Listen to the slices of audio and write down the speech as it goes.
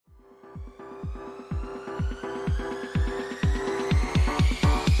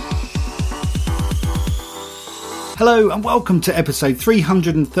Hello and welcome to episode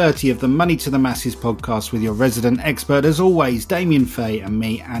 330 of the Money to the Masses podcast with your resident expert, as always, Damien Fay and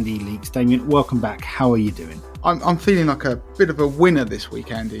me, Andy Leaks. Damien, welcome back. How are you doing? I'm feeling like a bit of a winner this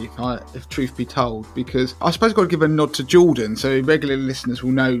week, Andy, if truth be told, because I suppose I've got to give a nod to Jordan. So regular listeners will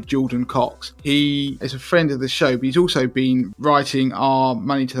know Jordan Cox. He is a friend of the show, but he's also been writing our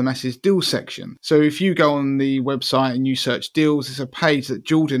Money to the Masses deals section. So if you go on the website and you search deals, there's a page that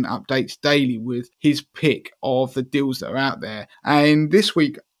Jordan updates daily with his pick of the deals that are out there. And this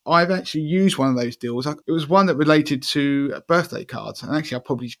week, I've actually used one of those deals. It was one that related to birthday cards. And actually, I've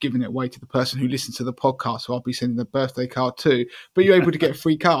probably given it away to the person who listens to the podcast, so I'll be sending a birthday card too. But you're able to get a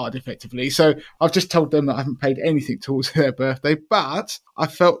free card, effectively. So I've just told them that I haven't paid anything towards their birthday. But I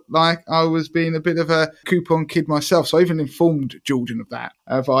felt like I was being a bit of a coupon kid myself. So I even informed Jordan of that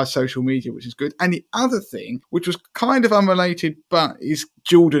via social media, which is good. And the other thing, which was kind of unrelated, but is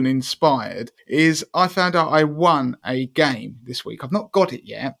Jordan inspired, is I found out I won a game this week. I've not got it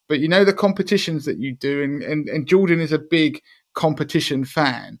yet, but you know the competitions that you do, and Jordan is a big competition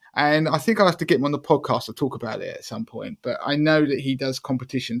fan, and I think I'll have to get him on the podcast to talk about it at some point, but I know that he does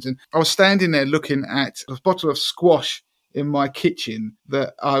competitions. And I was standing there looking at a bottle of squash in my kitchen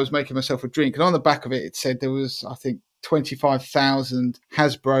that I was making myself a drink, and on the back of it, it said there was, I think, 25,000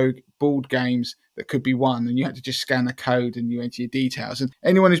 Hasbro board games that could be won, and you had to just scan a code and you enter your details. And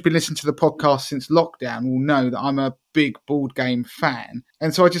anyone who's been listening to the podcast since lockdown will know that I'm a big board game fan.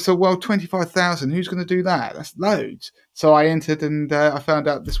 And so I just thought, well, 25,000, who's going to do that? That's loads. So I entered, and I found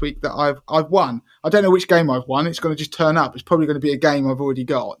out this week that I've won. I don't know which game I've won. It's going to just turn up. It's probably going to be a game I've already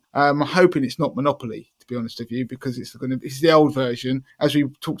got. I'm hoping it's not Monopoly, to be honest with you, because it's the old version. As we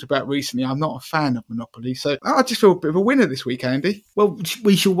talked about recently, I'm not a fan of Monopoly. So I just feel a bit of a winner this week, Andy. Well,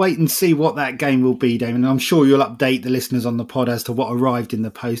 we shall wait and see what that game will be, Damien. I'm sure you'll update the listeners on the pod as to what arrived in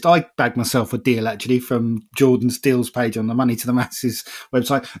the post. I bagged myself a deal, actually, from Jordan's deals page on the Money to the Masses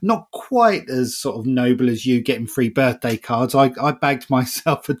website. Not quite as sort of noble as you getting free birthday cards. I bagged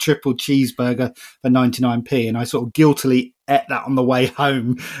myself a triple cheeseburger for 99p, and I sort of guiltily ate that on the way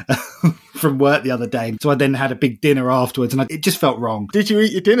home from work the other day. So I then had a big dinner afterwards, and it just felt wrong. Did you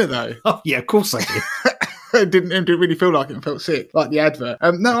eat your dinner, though? Oh, yeah, of course I did. It didn't really feel like it and felt sick, like the advert.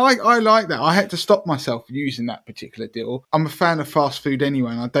 No, I like that. I had to stop myself using that particular deal. I'm a fan of fast food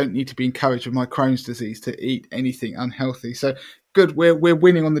anyway, and I don't need to be encouraged with my Crohn's disease to eat anything unhealthy. So good, we're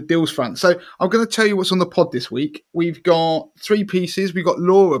winning on the deals front. So I'm going to tell you what's on the pod this week. We've got 3 pieces. We've got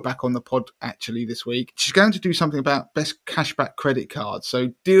Laura back on the pod actually this week. She's going to do something about best cashback credit cards. So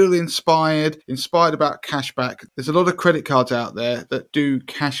deal inspired about cashback. There's a lot of credit cards out there that do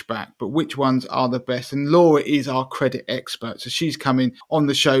cashback, but which ones are the best? And Laura is our credit expert, so she's coming on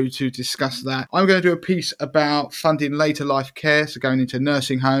the show to discuss that. I'm going to do a piece about funding later life care, so going into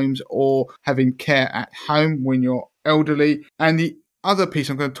nursing homes or having care at home when you're elderly. And the other piece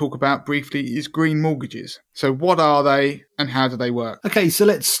I'm going to talk about briefly is green mortgages. So what are they and how do they work? Okay, so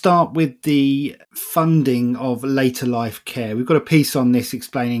let's start with the funding of later life care. We've got a piece on this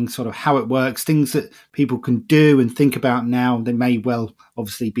explaining sort of how it works, things that people can do and think about now. They may well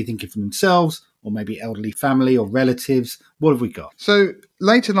obviously be thinking for themselves, or maybe elderly family or relatives. What have we got? So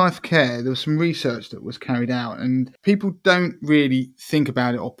later life care, there was some research that was carried out, and people don't really think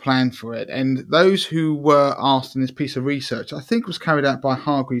about it or plan for it. And those who were asked in this piece of research, I think was carried out by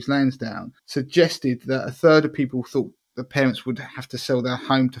Hargreaves Lansdown, suggested that a third of people thought the parents would have to sell their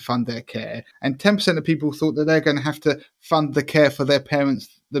home to fund their care, and 10% of people thought that they're going to have to fund the care for their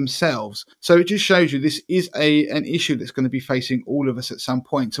parents themselves. So it just shows you this is an issue that's going to be facing all of us at some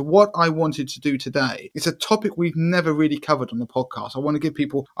point. So what I wanted to do today is a topic we've never really covered on the podcast. I want to give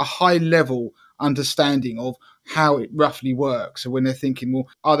people a high level understanding of how it roughly works. So when they're thinking, well,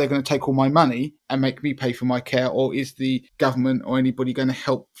 are they going to take all my money and make me pay for my care, or is the government or anybody going to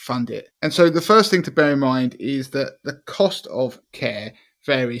help fund it? And so the first thing to bear in mind is that the cost of care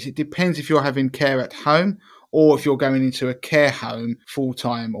varies. It depends if you're having care at home or if you're going into a care home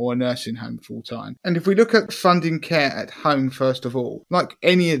full-time or a nursing home full-time. And if we look at funding care at home, first of all, like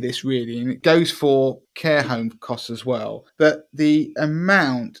any of this really, and it goes for care home costs as well, that the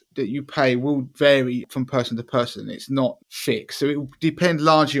amount that you pay will vary from person to person. It's not fixed. So it will depend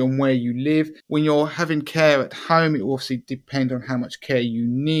largely on where you live. When you're having care at home, it will obviously depend on how much care you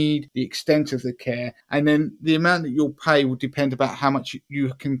need, the extent of the care, and then the amount that you'll pay will depend about how much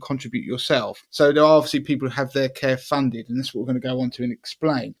you can contribute yourself. So there are obviously people who have their care funded, and that's what we're going to go on to and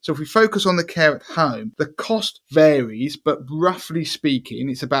explain. So if we focus on the care at home, the cost varies, but roughly speaking,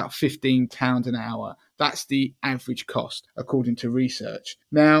 it's about £15 an hour. That's the average cost, according to research.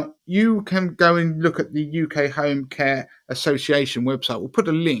 Now, you can go and look at the UK Home Care Association website. We'll put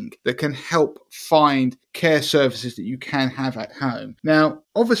a link that can help find care services that you can have at home. Now,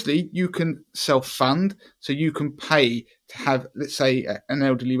 obviously, you can self-fund, so you can pay to have, let's say, an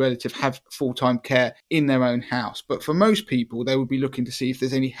elderly relative have full-time care in their own house. But for most people, they will be looking to see if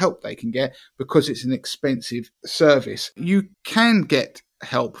there's any help they can get because it's an expensive service. You can get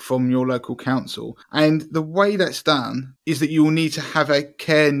help from your local council, and the way that's done is that you will need to have a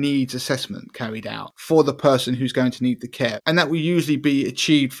care needs assessment carried out for the person who's going to need the care, and that will usually be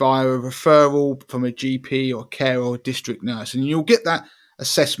achieved via a referral from a GP or care or district nurse, and you'll get that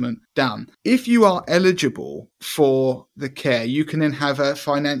assessment done. If you are eligible for the care, you can then have a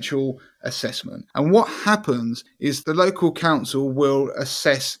financial assessment, and what happens is the local council will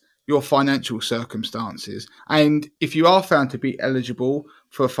assess your financial circumstances, and if you are found to be eligible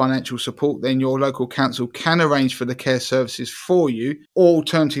for financial support, then your local council can arrange for the care services for you, or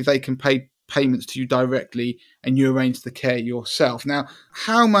alternatively they can pay payments to you directly and you arrange the care yourself. Now,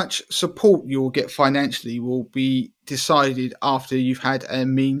 how much support you will get financially will be decided after you've had a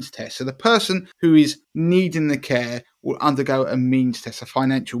means test. So the person who is needing the care will undergo a means test, a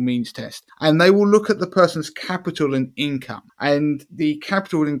financial means test, and they will look at the person's capital and income, and the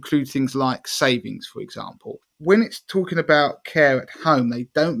capital will include things like savings, for example. When it's talking about care at home, they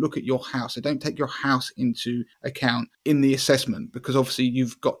don't look at your house. They don't take your house into account in the assessment because obviously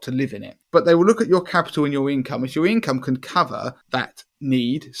you've got to live in it. But they will look at your capital and your income. If your income can cover that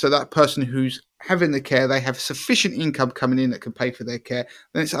need, so that person who's having the care, they have sufficient income coming in that can pay for their care,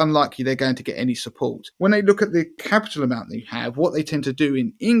 then it's unlikely they're going to get any support. When they look at the capital amount that you have, what they tend to do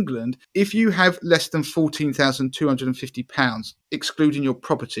in England, if you have less than £14,250, excluding your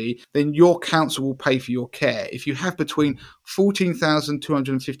property, then your council will pay for your care. If you have between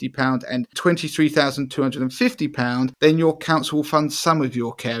 £14,250 and £23,250, then your council will fund some of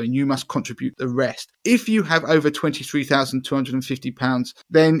your care and you must contribute the rest. If you have over £23,250,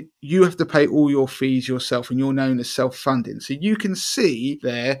 then you have to pay all your fees yourself and you're known as self-funding. So you can see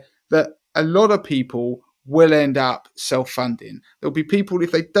there that a lot of people will end up self-funding. There'll be people,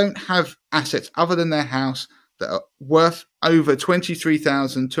 if they don't have assets other than their house that are worth over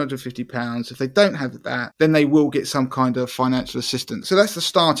 £23,250, if they don't have that, then they will get some kind of financial assistance. So that's the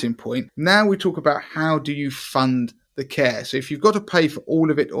starting point. Now we talk about how do you fund the care. So if you've got to pay for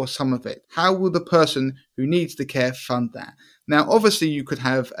all of it or some of it, how will the person who needs the care fund that? Now, obviously, you could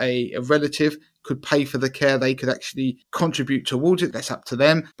have a relative could pay for the care. They could actually contribute towards it. That's up to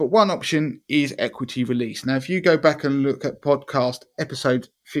them. But one option is equity release. Now, if you go back and look at podcast episode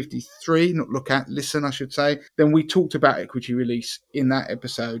 53, listen, I should say, then we talked about equity release in that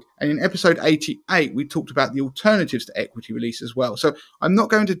episode. And in episode 88, we talked about the alternatives to equity release as well. So I'm not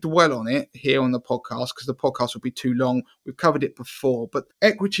going to dwell on it here on the podcast because the podcast will be too long. We've covered it before, but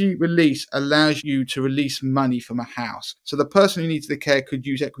equity release allows you to release money from a house. So the person who needs the care could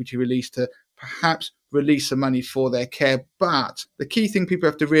use equity release to perhaps release the money for their care. But the key thing people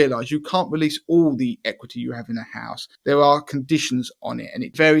have to realise, you can't release all the equity you have in a house. There are conditions on it, and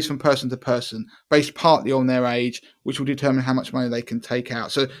it varies from person to person, based partly on their age, which will determine how much money they can take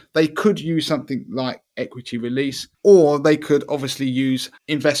out. So they could use something like equity release, or they could obviously use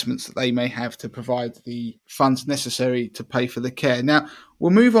investments that they may have to provide the funds necessary to pay for the care. Now,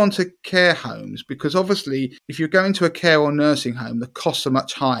 we'll move on to care homes, because obviously if you're going to a care or nursing home, the costs are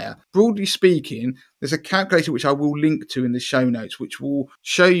much higher. Broadly speaking, there's a calculator which I will link to in the show notes, which will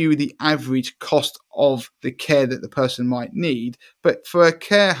show you the average cost of the care that the person might need. But for a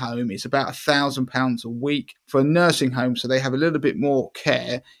care home, it's about £1,000 a week. For a nursing home, so they have a little bit more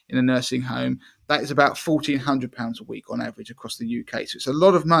care in a nursing home, that is about £1,400 a week on average across the UK. So it's a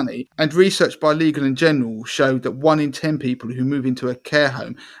lot of money. And research by Legal and General showed that 1 in 10 people who move into a care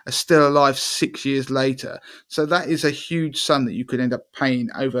home are still alive 6 years later. So that is a huge sum that you could end up paying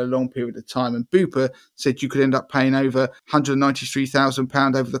over a long period of time. And Bupa said you could end up paying over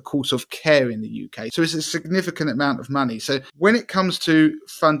 £193,000 over the course of care in the UK. So it's a significant amount of money. So when it comes to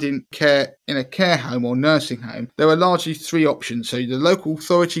funding care in a care home or nursing home, there are largely 3 options. So the local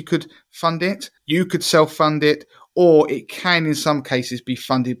authority could fund it, you could self-fund it, or it can in some cases be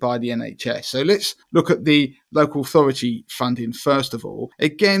funded by the NHS. So let's look at the local authority funding first of all.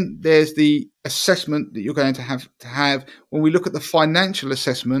 Again, there's the assessment that you're going to have. When we look at the financial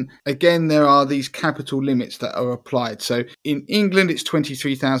assessment, again, there are these capital limits that are applied. So in England, it's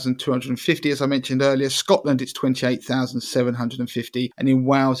 23,250, as I mentioned earlier. Scotland, it's 28,750, and in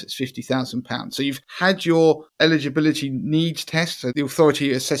Wales, it's £50,000. So you've had your eligibility needs test. So the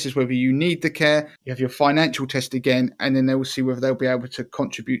authority assesses whether you need the care. You have your financial test again, and then they will see whether they'll be able to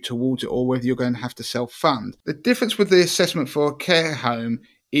contribute towards it or whether you're going to have to self-fund. The difference with the assessment for a care home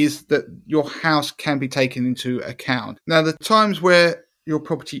is that your house can be taken into account. Now, the times where your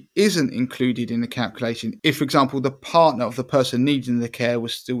property isn't included in the calculation, if, for example, the partner of the person needing the care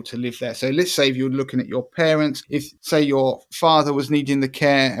was still to live there. So let's say if you're looking at your parents, if, say, your father was needing the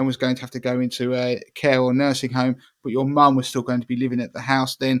care and was going to have to go into a care or nursing home, but your mum was still going to be living at the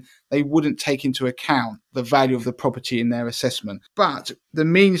house, then they wouldn't take into account the value of the property in their assessment. But the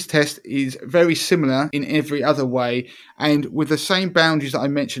means test is very similar in every other way, and with the same boundaries that I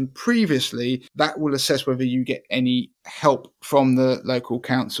mentioned previously, that will assess whether you get any help from the local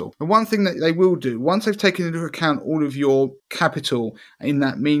council. And one thing that they will do, once they've taken into account all of your capital in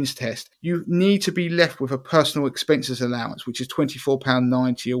that means test, you need to be left with a personal expenses allowance, which is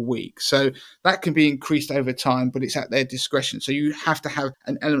 £24.90 a week. So that can be increased over time, but it's at their discretion. So you have to have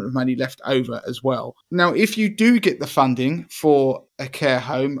an element of money left over as well. Now, if you do get the funding for a care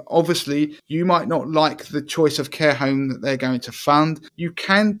home, obviously you might not like the choice of care home that they're going to fund. You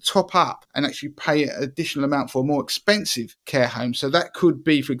can top up and actually pay an additional amount for a more expensive care home. So that could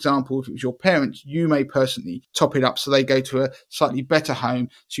be, for example, if it was your parents, you may personally top it up so they go to a slightly better home.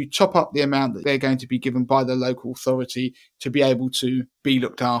 So you top up the amount that they're going to be given by the local authority to be able to be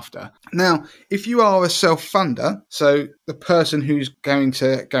looked after. Now, if you are a self-funder, so the person who's going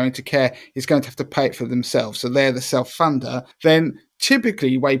to go into care is going to have to pay it for themselves, so they're the self-funder, then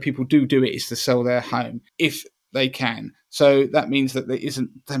typically the way people do it is to sell their home if they can. So that means that there isn't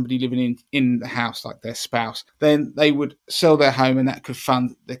somebody living in the house, like their spouse. Then they would sell their home and that could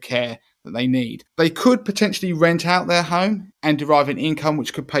fund the care that they need. They could potentially rent out their home and derive an income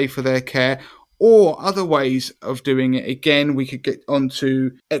which could pay for their care. Or other ways of doing it, again, we could get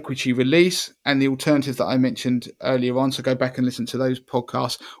onto equity release and the alternatives that I mentioned earlier on. So go back and listen to those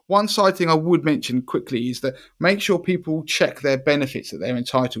podcasts. One side thing I would mention quickly is that make sure people check their benefits that they're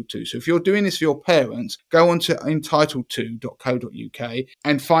entitled to. So if you're doing this for your parents, go onto entitled2.co.uk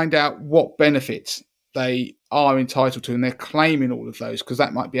and find out what benefits they are entitled to, and they're claiming all of those, because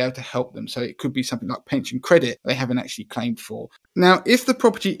that might be able to help them. So it could be something like pension credit they haven't actually claimed for. Now, if the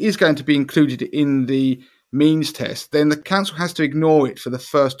property is going to be included in the means test, then the council has to ignore it for the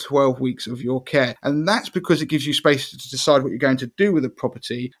first 12 weeks of your care. And that's because it gives you space to decide what you're going to do with the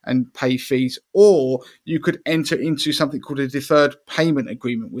property and pay fees, or you could enter into something called a deferred payment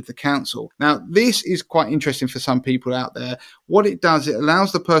agreement with the council. Now, this is quite interesting for some people out there. What it does, it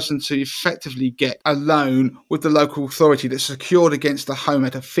allows the person to effectively get a loan with the local authority that's secured against the home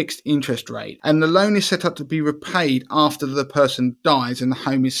at a fixed interest rate. And the loan is set up to be repaid after the person dies and the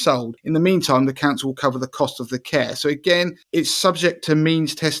home is sold. In the meantime, the council will cover the cost of the care. So again, it's subject to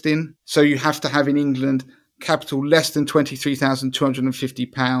means testing. So you have to have in England capital less than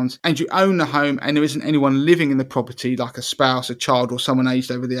 £23,250, and you own the home and there isn't anyone living in the property, like a spouse, a child, or someone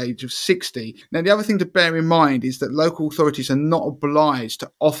aged over the age of 60. Now, the other thing to bear in mind is that local authorities are not obliged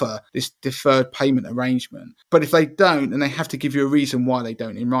to offer this deferred payment arrangement. But if they don't, then they have to give you a reason why they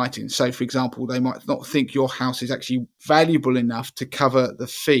don't in writing. So, for example, they might not think your house is actually valuable enough to cover the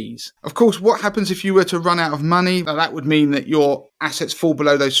fees. Of course, what happens if you were to run out of money? Now, that would mean that your assets fall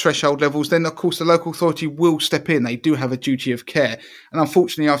below those threshold levels. Then, of course, the local authority will step in. They do have a duty of care. And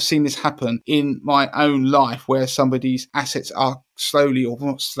unfortunately, I've seen this happen in my own life where somebody's assets are slowly, or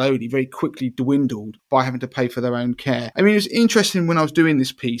not slowly, very quickly dwindled by having to pay for their own care. I mean, it was interesting when I was doing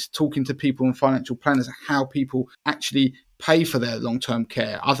this piece, talking to people and financial planners, how people actually pay for their long-term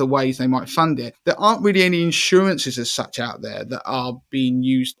care, other ways they might fund it. There aren't really any insurances as such out there that are being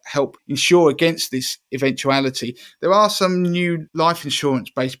used to help insure against this eventuality. There are some new life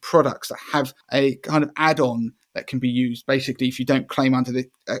insurance-based products that have a kind of add-on that can be used. Basically, if you don't claim under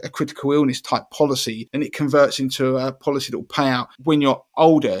a critical illness type policy, then it converts into a policy that will pay out when you're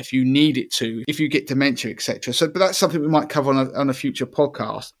older, if you need it to, if you get dementia, etc. So, but that's something we might cover on a future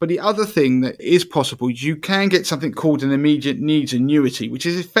podcast. But the other thing that is possible, you can get something called an immediate needs annuity, which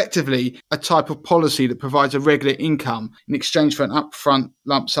is effectively a type of policy that provides a regular income in exchange for an upfront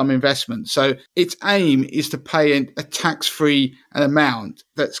lump sum investment. So its aim is to pay a tax-free amount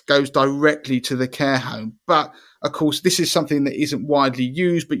that goes directly to the care home. But of course, this is something that isn't widely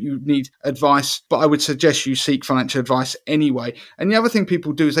used, but you need advice. But I would suggest you seek financial advice anyway. And the other thing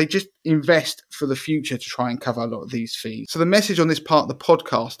people do is they just invest for the future to try and cover a lot of these fees. So the message on this part of the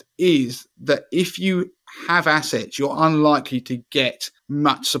podcast is that if you have assets, you're unlikely to get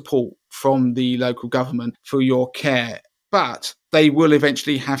much support from the local government for your care. But they will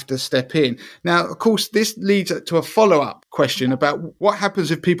eventually have to step in. Now, of course, this leads to a follow-up question about what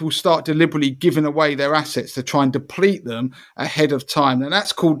happens if people start deliberately giving away their assets to try and deplete them ahead of time. And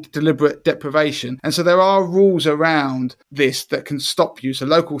that's called deliberate deprivation. And so there are rules around this that can stop you. So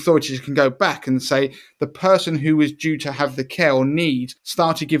local authorities can go back and say the person who was due to have the care or need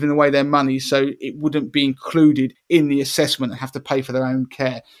started giving away their money, so it wouldn't be included in the assessment and have to pay for their own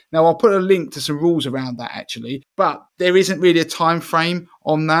care. Now, I'll put a link to some rules around that actually, but there isn't really a time frame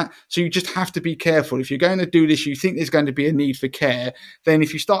on that. So you just have to be careful. If you're going to do this, you think there's going to be a need for care, then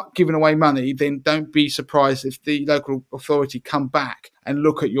if you start giving away money, then don't be surprised if the local authority come back and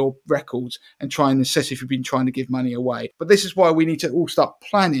look at your records and try and assess if you've been trying to give money away. But this is why we need to all start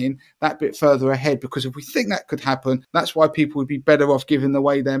planning that bit further ahead, because if we think that could happen, that's why people would be better off giving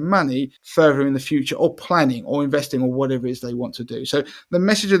away their money further in the future, or planning or investing or whatever it is they want to do. So the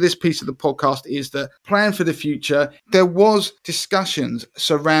message of this piece of the podcast is that plan for the future. There was discussions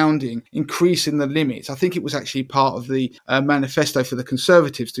surrounding increasing the limits. I think it was actually part of the manifesto for the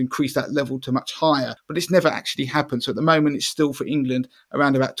Conservatives to increase that level to much higher, but it's never actually happened. So at the moment, it's still for England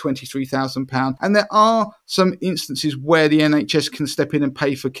around about £23,000. And there are some instances where the NHS can step in and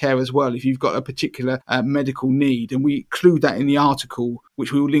pay for care as well if you've got a particular medical need. And we include that in the article,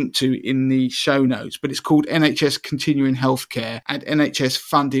 which we will link to in the show notes. But it's called NHS Continuing Healthcare and NHS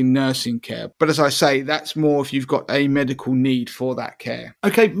Funding Nursing Care. But as I say, that's more if you've got a medical need for that care.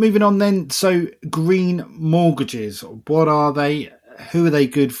 Okay, moving on then. So green mortgages, what are they? Who are they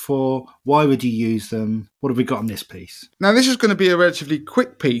good for? Why would you use them? What have we got on this piece? Now, this is going to be a relatively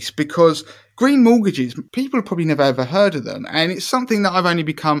quick piece because green mortgages, people have probably never ever heard of them. And it's something that I've only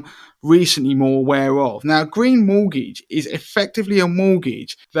become recently more aware of. Now, green mortgage is effectively a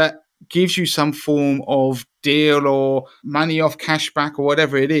mortgage that gives you some form of deal or money off cashback or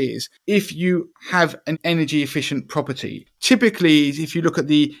whatever it is if you have an energy efficient property. Typically, if you look at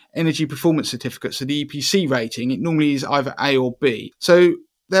the energy performance certificate, so the EPC rating, it normally is either A or B. So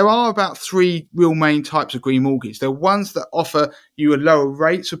there are about three real main types of green mortgage. There are ones that offer you a lower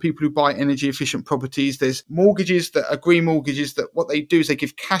rate for people who buy energy efficient properties. There's mortgages that are green mortgages that what they do is they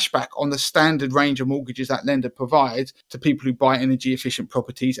give cash back on the standard range of mortgages that lender provides to people who buy energy efficient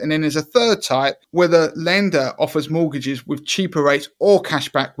properties. And then there's a third type where the lender offers mortgages with cheaper rates or cash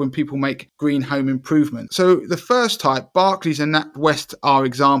back when people make green home improvement. So the first type, Barclays and NatWest are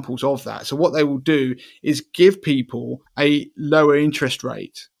examples of that. So what they will do is give people a lower interest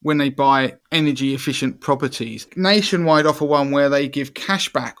rate when they buy energy efficient properties. Nationwide offer one where they give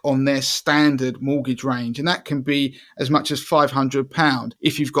cash back on their standard mortgage range, and that can be as much as £500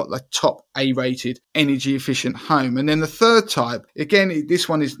 if you've got the top A rated energy efficient home. And then the third type, again, this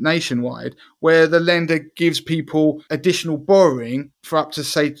one is nationwide, where the lender gives people additional borrowing for up to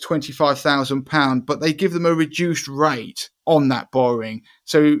say £25,000, but they give them a reduced rate on that borrowing.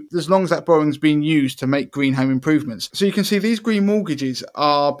 So as long as that borrowing is being used to make green home improvements. So you can see these green mortgages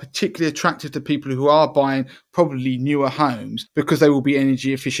are particularly attractive to people who are buying probably newer homes because they will be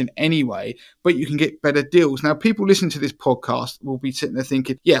energy efficient anyway, but you can get better deals. Now, people listening to this podcast will be sitting there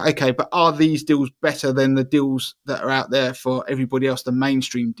thinking, yeah, okay, but are these deals better than the deals that are out there for everybody else, the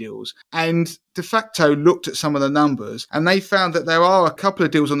mainstream deals? And De Facto looked at some of the numbers and they found that there are a couple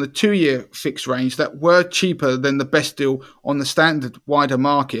of deals on the 2-year fixed range that were cheaper than the best deal on the standard wider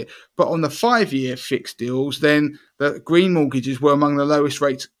market. But on the 5-year fixed deals, then the green mortgages were among the lowest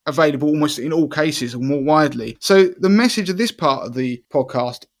rates available almost in all cases or more widely. So the message of this part of the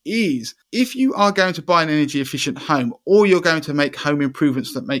podcast is if you are going to buy an energy efficient home or you're going to make home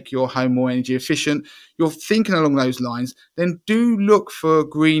improvements that make your home more energy efficient, you're thinking along those lines, then do look for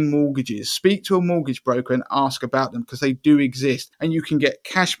green mortgages. Speak to a mortgage broker and ask about them because they do exist and you can get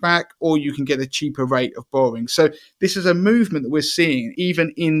cash back or you can get a cheaper rate of borrowing. So this is a movement that we're seeing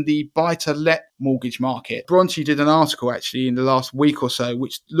even in the buy to let mortgage market. Bronte did an article actually in the last week or so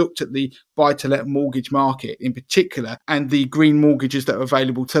which looked at the buy to let mortgage market in particular and the green mortgages that are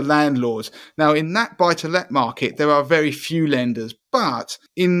available to landlords. Now in that buy to let market there are very few lenders, but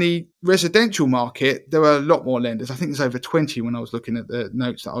in the residential market there are a lot more lenders. I think there's over 20 when I was looking at the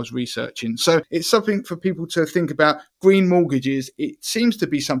notes that I was researching. So it's something for people to think about. Green mortgages, it seems to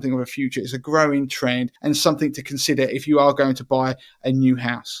be something of a future. It's a growing trend and something to consider if you are going to buy a new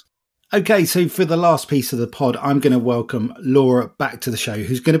house. Okay, so for the last piece of the pod, I'm going to welcome Laura back to the show,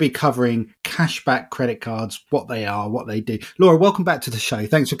 who's going to be covering cashback credit cards, what they are, what they do. Laura, welcome back to the show.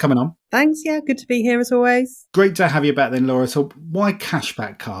 Thanks for coming on. Thanks. Yeah, good to be here as always. Great to have you back then, Laura. So why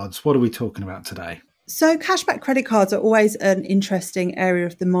cashback cards? What are we talking about today? So cashback credit cards are always an interesting area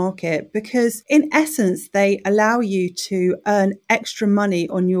of the market because in essence, they allow you to earn extra money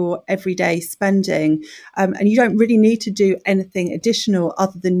on your everyday spending. And you don't really need to do anything additional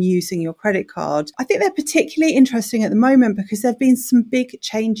other than using your credit card. I think they're particularly interesting at the moment because there have been some big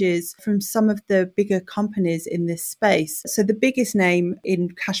changes from some of the bigger companies in this space. So the biggest name in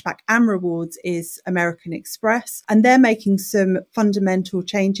cashback and rewards is American Express, and they're making some fundamental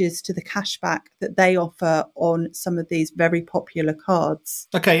changes to the cashback that they offer on some of these very popular cards.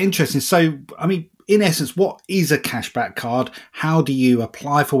 Okay, interesting. So, I mean, in essence, what is a cashback card? How do you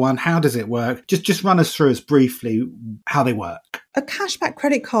apply for one? How does it work? Just run us through briefly how they work. A cashback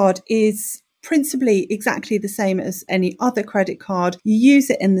credit card is principally exactly the same as any other credit card. You use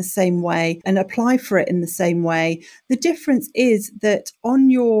it in the same way and apply for it in the same way. The difference is that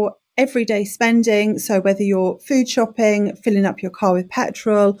on your everyday spending, so whether you're food shopping, filling up your car with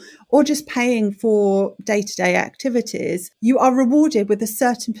petrol, or just paying for day-to-day activities, you are rewarded with a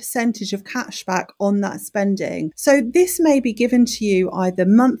certain percentage of cashback on that spending. So this may be given to you either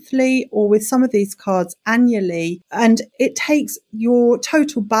monthly or with some of these cards annually, and it takes your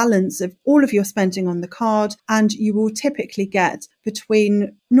total balance of all of your spending on the card, and you will typically get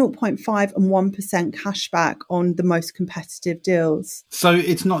between 0.5 and 1% cashback on the most competitive deals. So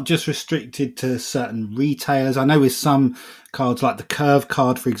it's not just restricted to certain retailers. I know with some cards like the Curve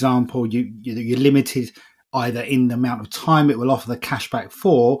card, for example, you're limited either in the amount of time it will offer the cashback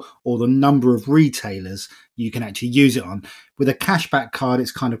for or the number of retailers you can actually use it on. With a cashback card,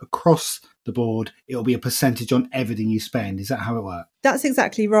 it's kind of across the board. It'll be a percentage on everything you spend. Is that how it works? That's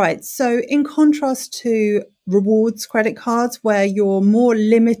exactly right. So in contrast to rewards credit cards, where you're more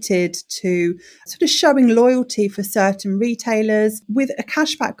limited to sort of showing loyalty for certain retailers, with a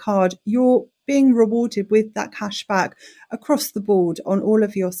cashback card, you're being rewarded with that cashback across the board on all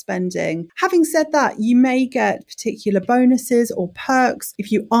of your spending. Having said that, you may get particular bonuses or perks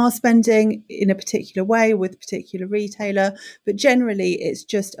if you are spending in a particular way with a particular retailer, but generally it's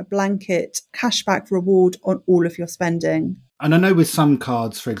just a blanket cashback reward on all of your spending. And I know with some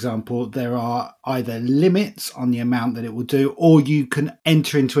cards, for example, there are either limits on the amount that it will do, or you can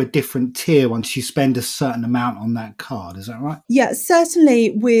enter into a different tier once you spend a certain amount on that card. Is that right? Yeah,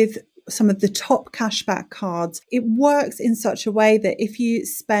 certainly with some of the top cashback cards, it works in such a way that if you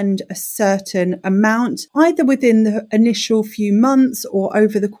spend a certain amount, either within the initial few months or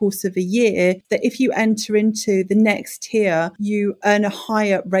over the course of a year, that if you enter into the next tier, you earn a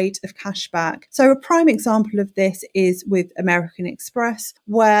higher rate of cashback. So a prime example of this is with American Express,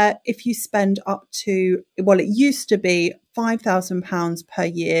 where if you spend up to, well, it used to be £5,000 per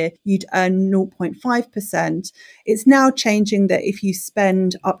year, you'd earn 0.5%. It's now changing that if you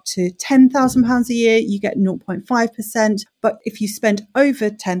spend up to £10,000 a year, you get 0.5%. But if you spend over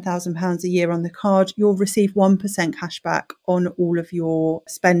 £10,000 a year on the card, you'll receive 1% cashback on all of your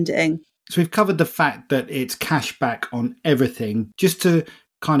spending. So we've covered the fact that it's cashback on everything. Just to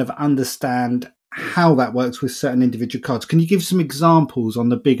kind of understand how that works with certain individual cards, can you give some examples on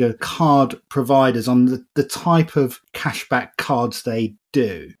the bigger card providers on the type of cashback cards they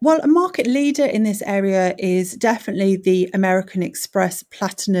do? Well, a market leader in this area is definitely the American Express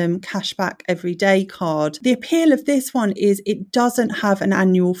Platinum Cashback Everyday card. The appeal of this one is it doesn't have an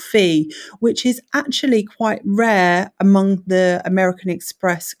annual fee, which is actually quite rare among the American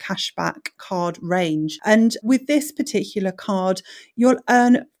Express cashback card range. And with this particular card, you'll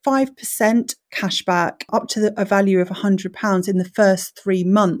earn 5% cashback up to a value of £100 in the first 3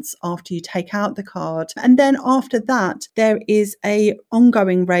 months after you take out the card. And then after that, there is a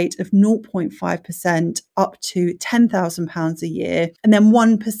ongoing rate of 0.5% up to £10,000 a year, and then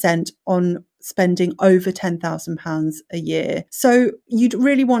 1% on spending over £10,000 a year. So you'd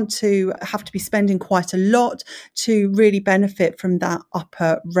really want to have to be spending quite a lot to really benefit from that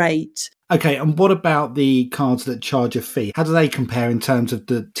upper rate. Okay, and what about the cards that charge a fee? How do they compare in terms of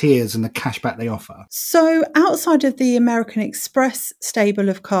the tiers and the cashback they offer? So outside of the American Express stable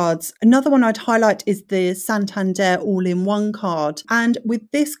of cards, another one I'd highlight is the Santander All-in-One card. And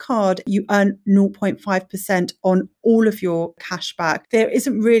with this card, you earn 0.5% on all of your cashback. There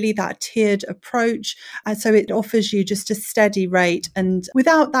isn't really that tiered approach, and so it offers you just a steady rate and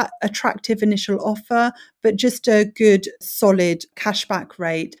without that attractive initial offer, but just a good solid cashback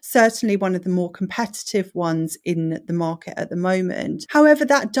rate. Certainly one of the more competitive ones in the market at the moment. However,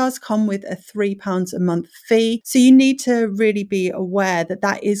 that does come with a £3 a month fee. So you need to really be aware that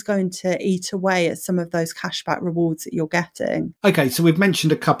that is going to eat away at some of those cashback rewards that you're getting. Okay, so we've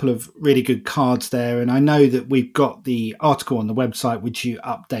mentioned a couple of really good cards there, and I know that we've got the article on the website which you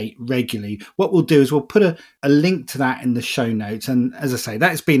update regularly. What we'll do is we'll put a link to that in the show notes, and as I say,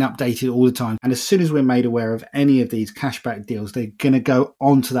 that's been updated all the time, and as soon as we're made aware of any of these cashback deals, they're going to go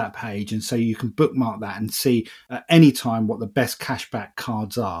onto that page, and so you can bookmark that and see at any time what the best cashback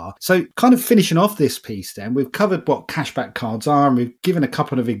cards are. So kind of finishing off this piece then, we've covered what cashback cards are, and we've given a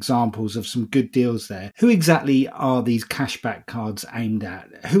couple of examples of some good deals there. Who exactly are these cashback cards aimed at?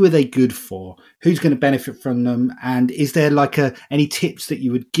 Who are they good for? Who's going to benefit from them? And is there like any tips that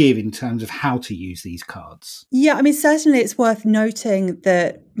you would give in terms of how to use these cards? Yeah, I mean, certainly it's worth noting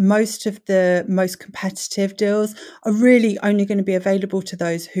that most of the most competitive deals are really only going to be available to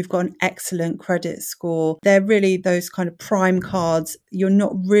those who've got an excellent credit score. They're really those kind of prime cards. You're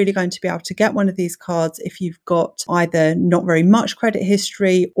not really going to be able to get one of these cards if you've got either not very much credit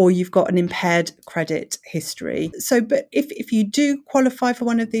history or you've got an impaired credit history. So, but if you do qualify for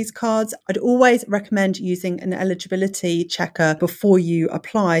one of these cards, I'd always recommend using an eligibility checker before you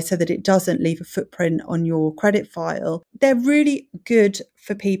apply so that it doesn't leave a footprint on your credit file. They're really good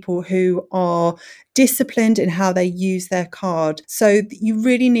for people who are disciplined in how they use their card. So you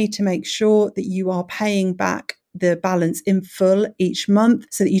really need to make sure that you are paying back the balance in full each month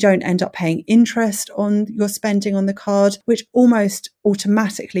so that you don't end up paying interest on your spending on the card, which almost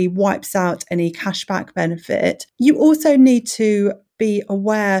automatically wipes out any cashback benefit. You also need to be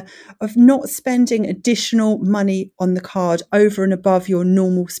aware of not spending additional money on the card over and above your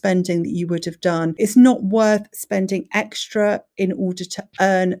normal spending that you would have done. It's not worth spending extra in order to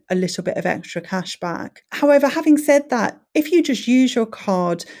earn a little bit of extra cash back. However, having said that, if you just use your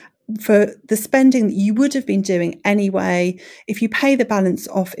card for the spending that you would have been doing anyway, if you pay the balance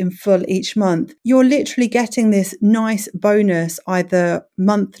off in full each month, you're literally getting this nice bonus either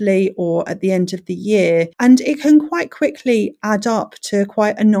monthly or at the end of the year. And it can quite quickly add up to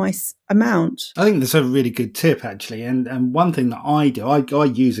quite a nice amount. I think that's a really good tip, actually. And one thing that I do, I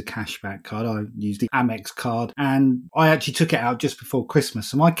use a cashback card. I use the Amex card, and I actually took it out just before Christmas.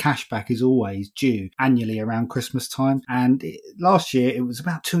 So my cashback is always due annually around Christmas time. And last year it was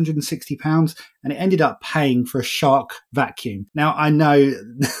about £260, and it ended up paying for a Shark vacuum. Now I know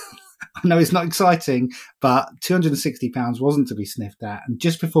I know it's not exciting, but £260 wasn't to be sniffed at. And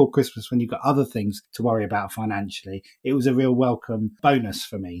just before Christmas, when you've got other things to worry about financially, it was a real welcome bonus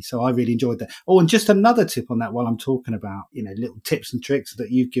for me. So I really enjoyed that. Oh, and just another tip on that while I'm talking about, little tips and tricks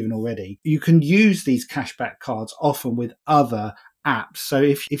that you've given already. You can use these cashback cards often with other apps. So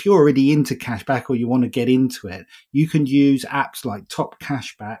if you're already into cashback or you want to get into it, you can use apps like Top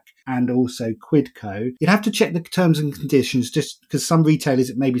Cashback and also Quidco. You'd have to check the terms and conditions just because some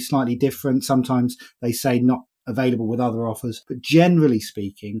retailers it may be slightly different. Sometimes they say not available with other offers. But generally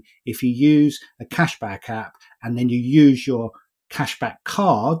speaking, if you use a cashback app and then you use your cashback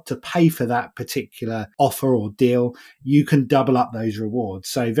card to pay for that particular offer or deal, you can double up those rewards.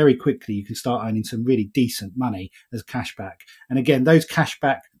 So very quickly, you can start earning some really decent money as cashback. And again, those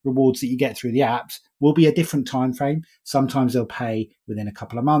cashback rewards that you get through the apps will be a different time frame. Sometimes they'll pay within a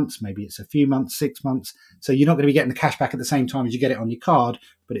couple of months. Maybe it's a few months, 6 months. So you're not going to be getting the cashback at the same time as you get it on your card,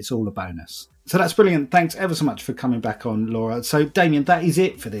 but it's all a bonus. So that's brilliant. Thanks ever so much for coming back on, Laura. So Damien, that is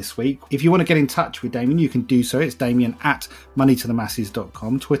it for this week. If you want to get in touch with Damien, you can do so. It's Damien at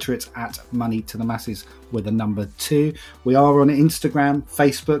moneytothemasses.com. Twitter, it's at moneytothemasses with a number 2. We are on Instagram,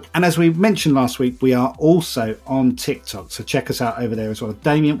 Facebook, and as we mentioned last week, we are also on TikTok. So check us out over there as well.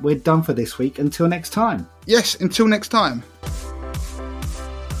 Damien, we're done for this week. Until next time. Yes, until next time.